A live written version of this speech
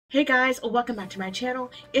Hey guys, welcome back to my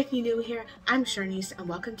channel. If you're new here, I'm Sharnice and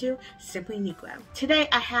welcome to Simply Niqua. Today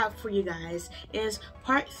I have for you guys is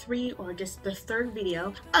part 3 or just the third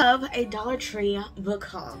video of a Dollar Tree book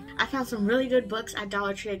haul. I found some really good books at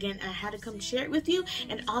Dollar Tree again and I had to come share it with you,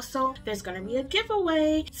 and also there's going to be a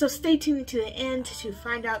giveaway. So stay tuned to the end to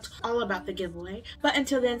find out all about the giveaway. But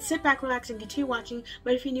until then, sit back, relax, and continue watching.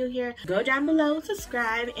 But if you're new here, go down below,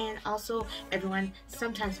 subscribe, and also everyone,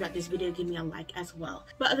 sometimes about this video, give me a like as well.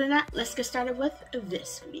 But other than that, let's get started with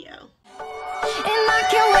this video. And I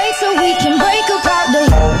can't wait so we can break apart.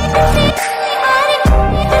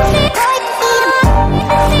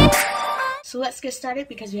 So let's get started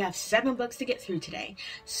because we have 7 books to get through today.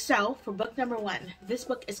 So for book number 1, this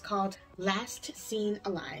book is called Last Seen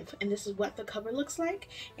Alive, and this is what the cover looks like,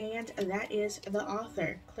 and that is the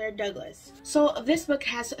author, Claire Douglas. So this book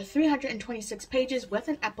has 326 pages with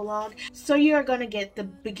an epilogue, so you are going to get the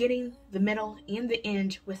beginning, the middle, and the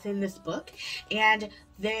end within this book, and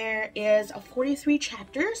there is 43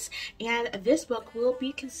 chapters, and this book will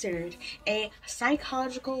be considered a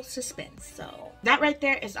psychological suspense. So that right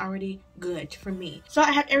there is already good for me. So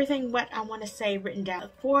I have everything what I want to say written down.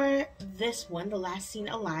 For this one, The Last Seen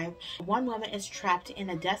Alive, one woman is trapped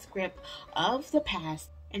in a death grip of the past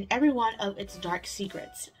and every one of its dark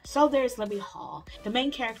secrets. So there's Libby Hall, the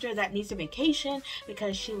main character that needs a vacation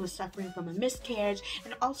because she was suffering from a miscarriage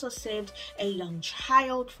and also saved a young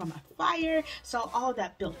child from a fire, so all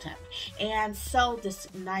that built up. And so this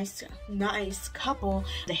nice couple,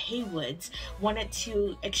 the Haywoods, wanted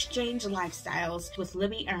to exchange lifestyles with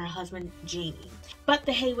Libby and her husband Jamie. But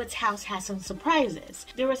the Haywoods' house has some surprises.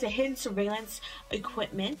 There was a hidden surveillance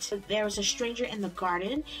equipment, there was a stranger in the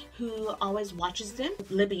garden who always watches them,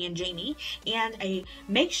 Libby and Jamie, and a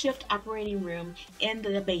makeshift operating room in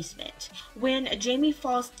the basement. When Jamie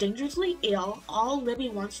falls dangerously ill, all Libby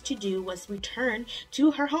wants to do was return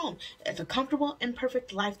to her home. It's a comfortable and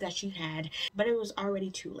perfect life that she had, but it was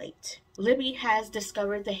already too late. Libby has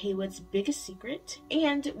discovered the Haywoods' biggest secret,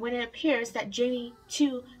 and when it appears that Jamie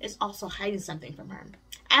too is also hiding something from her.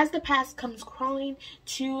 As the past comes crawling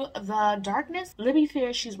to the darkness, Libby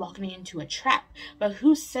fears she's walking into a trap. But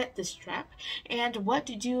who set this trap? And what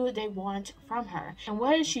do they want from her? And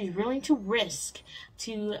what is she willing to risk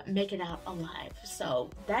to make it out alive? So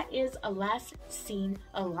that is A Last Seen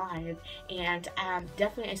Alive, and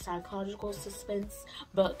definitely a psychological suspense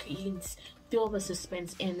book. You can feel the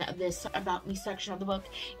suspense in this About Me section of the book,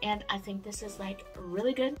 and I think this is like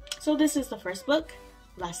really good. So this is the first book,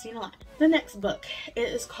 Last Seen Alive. The next book, it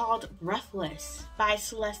is called Breathless by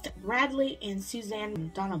Celeste Bradley and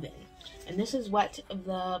Suzanne Donovan, and this is what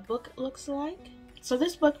the book looks like. So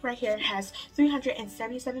this book right here has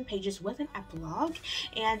 377 pages with an epilogue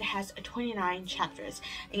and has 29 chapters,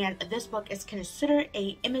 and this book is considered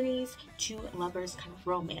a enemies to lovers kind of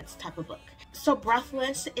romance type of book. So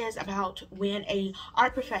Breathless is about when a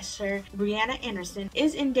art professor, Brianna Anderson,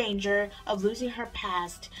 is in danger of losing her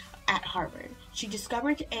past at Harvard. She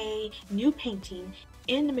discovered a new painting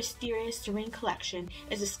in the mysterious Serene collection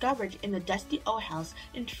is discovered in the dusty old house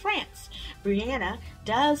in France. Brianna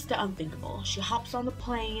does the unthinkable. She hops on the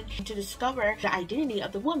plane to discover the identity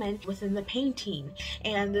of the woman within the painting,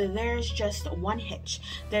 and there's just one hitch.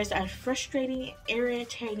 There's a frustrating,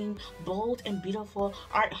 irritating, bold, and beautiful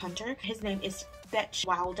art hunter. His name is Fetch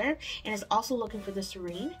Wilder, and is also looking for the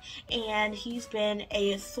Serene, and he's been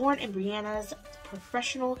a thorn in Brianna's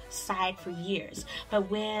professional side for years,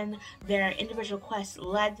 but when their individual quests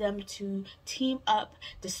led them to team up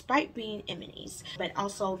despite being enemies, but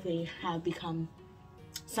also they have become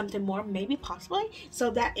something more, maybe, possibly. So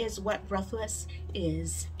that is what Breathless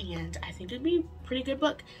is, and I think it'd be a pretty good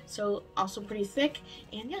book. So also pretty thick,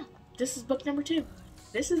 and yeah, this is book number 2.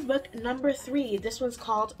 This is book number 3. This one's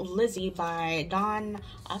called Lizzie by Dawn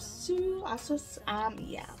Asus.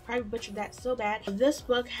 Yeah, probably butchered that so bad. This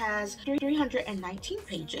book has 319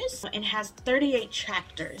 pages and has 38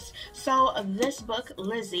 chapters. So this book,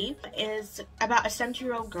 Lizzie, is about a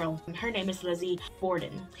 17-year-old girl. Her name is Lizzie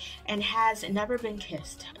Borden and has never been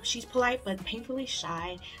kissed. She's polite but painfully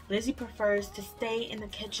shy. Lizzie prefers to stay in the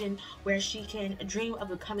kitchen where she can dream of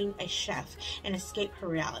becoming a chef and escape her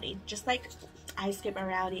reality, just like I escape my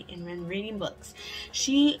reality and when reading books.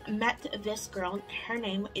 She met this girl, her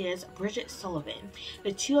name is Bridget Sullivan.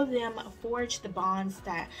 The two of them forged the bonds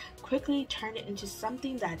that quickly turned it into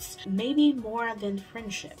something that's maybe more than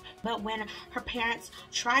friendship. But when her parents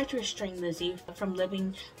try to restrain Lizzie from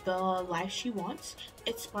living the life she wants,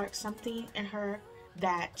 it sparks something in her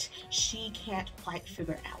that she can't quite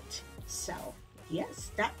figure out. So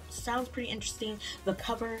yes, that sounds pretty interesting. The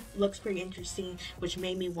cover looks pretty interesting, which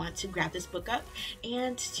made me want to grab this book up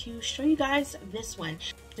and to show you guys this one.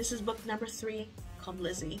 This is book number 3, called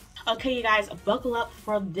Lizzie. Okay, you guys, buckle up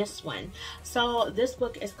for this one. So this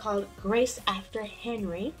book is called Grace After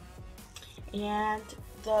Henry, and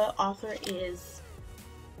the author is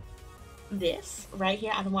this right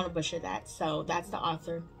here. I don't want to butcher that, so that's the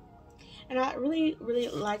author. And I really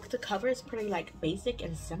like the cover. It's pretty like basic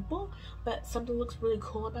and simple, but something looks really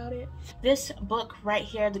cool about it. This book right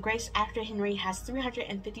here, The Grace After Henry, has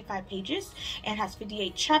 355 pages and has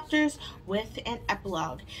 58 chapters with an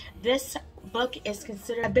epilogue. This book is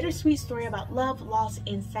considered a bittersweet story about love, loss,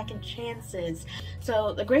 and second chances.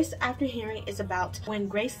 So The Grace After Henry is about when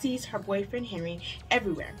Grace sees her boyfriend Henry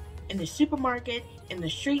everywhere, in the supermarket, in the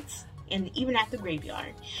streets, and even at the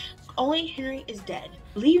graveyard. Only Henry is dead,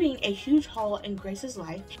 leaving a huge hole in Grace's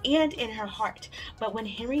life and in her heart. But when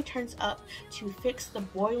Henry turns up to fix the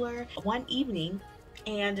boiler one evening,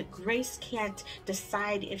 and Grace can't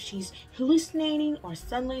decide if she's hallucinating or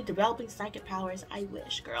suddenly developing psychic powers. I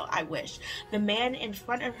wish, girl, I wish. The man in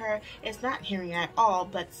front of her is not Henry at all,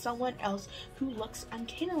 but someone else who looks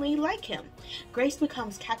uncannily like him. Grace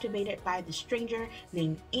becomes captivated by the stranger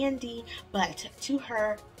named Andy, but to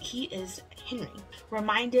her, he is Henry.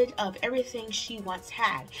 Reminded of everything she once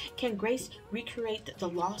had, can Grace recreate the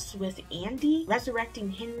loss with Andy, resurrecting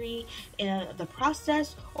Henry in the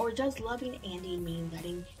process, or does loving Andy mean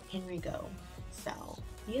letting Henry go? So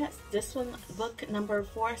yes, this one, book number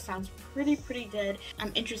 4, sounds pretty good.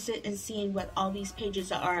 I'm interested in seeing what all these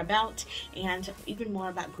pages are about, and even more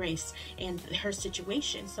about Grace and her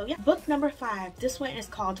situation. So yeah, book number 5, this one is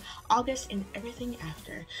called August and Everything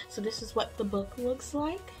After. So this is what the book looks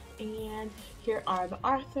like, and here are the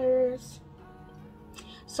authors.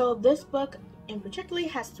 So this book in particular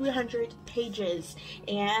has 300 pages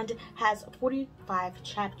and has 45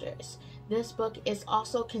 chapters. This book is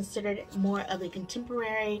also considered more of a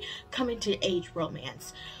contemporary coming-to-age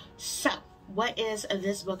romance. So, what is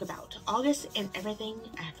this book about? August and Everything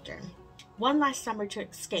After. One last summer to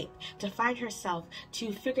escape, to find herself,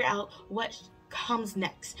 to figure out what comes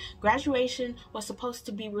next. Graduation was supposed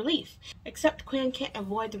to be relief, except Quinn can't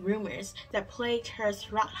avoid the rumors that plagued her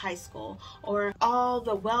throughout high school, or all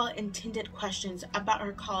the well-intended questions about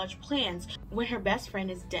her college plans when her best friend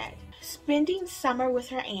is dead. Spending summer with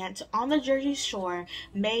her aunt on the Jersey Shore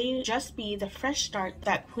may just be the fresh start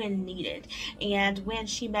that Quinn needed. And when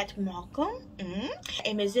she met Malcolm,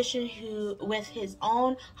 a musician who, with his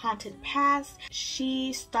own haunted past,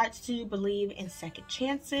 she starts to believe in second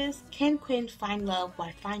chances. Can Quinn find love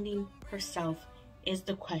while finding herself is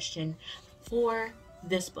the question for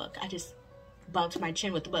this book. I just bumped my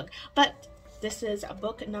chin with the book, but this is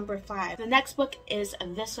book number 5. The next book is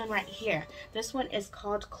this one right here. This one is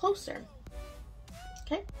called Closer.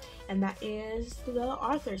 Okay, and that is the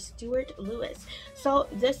author, Stuart Lewis. So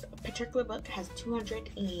this particular book has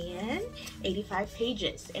 285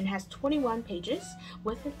 pages and has 21 pages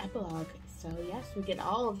with an epilogue. So yes, we get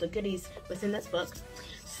all of the goodies within this book.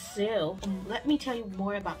 So let me tell you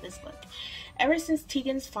more about this book. Ever since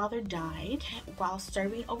Tegan's father died while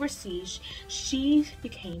serving overseas, she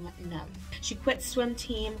became numb. She quit swim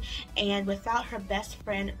team, and without her best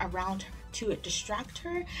friend around her to distract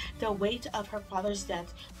her, the weight of her father's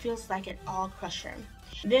death feels like it all crushed her.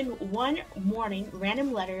 Then one morning,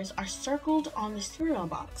 random letters are circled on the cereal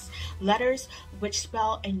box, letters which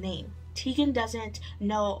spell a name. Tegan doesn't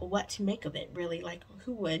know what to make of it, really, like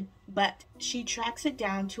who would, but she tracks it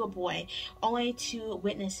down to a boy, only to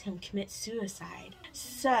witness him commit suicide.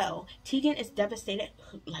 So Tegan is devastated,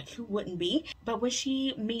 like who wouldn't be, but when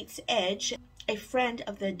she meets Edge, a friend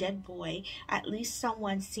of the dead boy, at least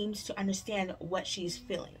someone seems to understand what she's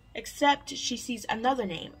feeling. Except she sees another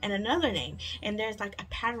name, and there's like a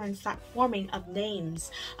pattern start forming of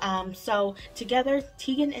names. So together,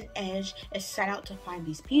 Tegan and Edge is set out to find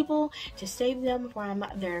these people, to save them from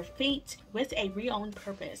their fate with a real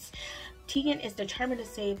purpose. Tegan is determined to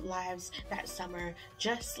save lives that summer,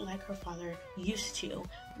 just like her father used to.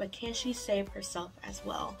 But can she save herself as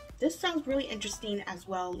well? This sounds really interesting as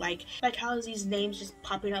well. Like how is these names just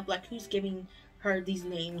popping up? Like who's giving her these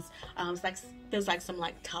names? It's like feels like some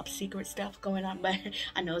like top secret stuff going on, but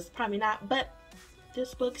I know it's probably not. But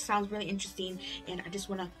this book sounds really interesting, and I just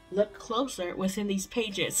want to look closer within these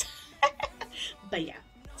pages. But yeah,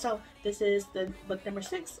 so this is the book number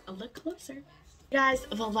 6, A Look Closer. Guys,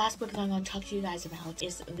 the last book that I'm going to talk to you guys about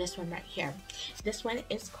is this one right here. This one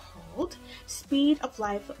is called Speed of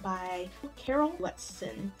Life by Carol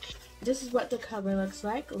Watson. This is what the cover looks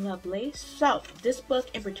like. Lovely. So, this book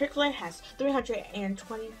in particular has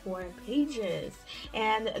 324 pages.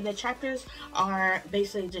 And the chapters are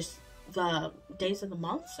basically just the days of the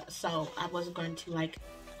months. So, I wasn't going to like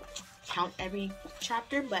count every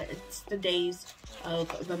chapter, but it's the days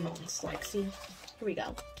of the months. Like, see, here we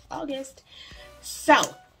go. August. So,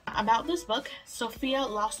 about this book, Sophia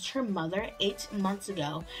lost her mother 8 months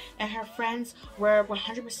ago, and her friends were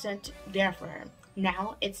 100% there for her.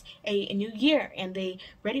 Now it's a new year, and they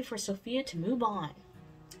ready for Sophia to move on.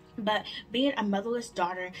 But being a motherless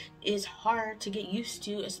daughter is hard to get used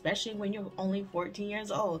to, especially when you're only 14 years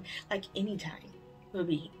old. Like, anytime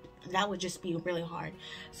that would just be really hard.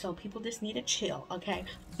 So people just need to chill, okay?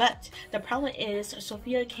 But the problem is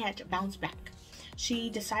Sophia can't bounce back.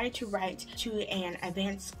 She decided to write to an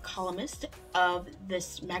advanced columnist of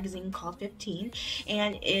this magazine called 15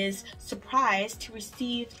 and is surprised to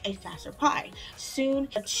receive a fast reply. Soon,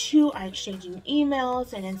 the two are exchanging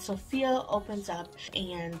emails, and then Sophia opens up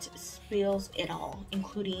and spills it all,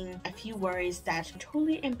 including a few worries that are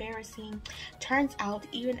totally embarrassing. Turns out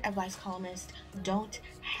even advice columnists don't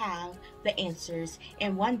have the answers,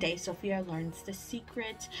 and one day Sophia learns the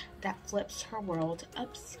secret that flips her world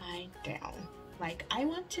upside down. Like, I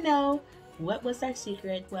want to know what was that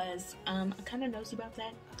secret. I'm kind of nosy about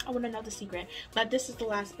that. I want to know the secret. But this is the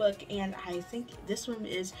last book, and I think this one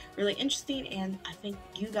is really interesting, and I think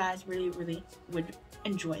you guys really would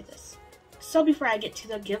enjoy this. So before I get to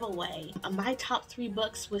the giveaway, my top 3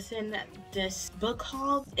 books within this book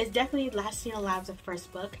haul is definitely Last Seen Alive, the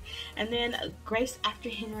first book, and then Grace After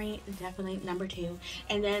Henry, definitely number 2,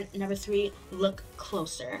 and then number 3, Look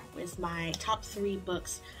Closer, is my top 3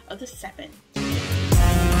 books of the 7.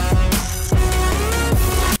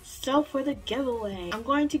 So for the giveaway, I'm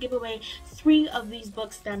going to give away 3 of these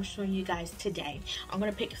books that I'm showing you guys today. I'm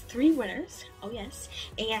going to pick 3 winners. Oh yes.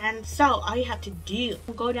 And so all you have to do,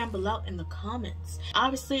 go down below in the comments.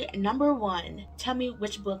 Obviously, number 1, tell me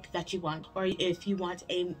which book that you want, or if you want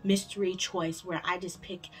a mystery choice where I just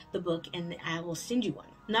pick the book and I will send you one.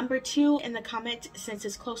 Number 2, in the comment, since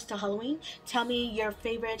it's close to Halloween, tell me your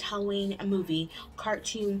favorite Halloween movie,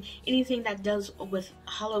 cartoon, anything that does with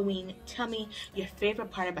Halloween. Tell me your favorite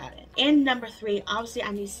part about it. And number 3, obviously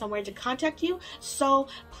I need somewhere to contact you, so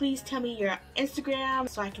please tell me your Instagram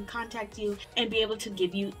so I can contact you and be able to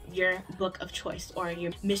give you your book of choice, or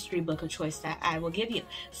your mystery book of choice that I will give you.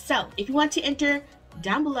 So if you want to enter,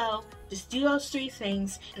 down below, just do those 3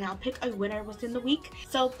 things and I'll pick a winner within the week.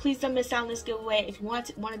 So please don't miss out on this giveaway. If you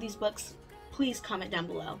want one of these books, please comment down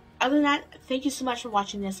below. Other than that, thank you so much for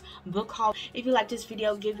watching this book haul. If you like this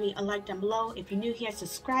video, give me a like down below. If you're new here,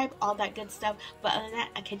 subscribe, all that good stuff. But other than that,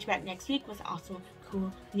 I'll catch you back next week with an awesome,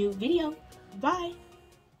 cool new video. Bye!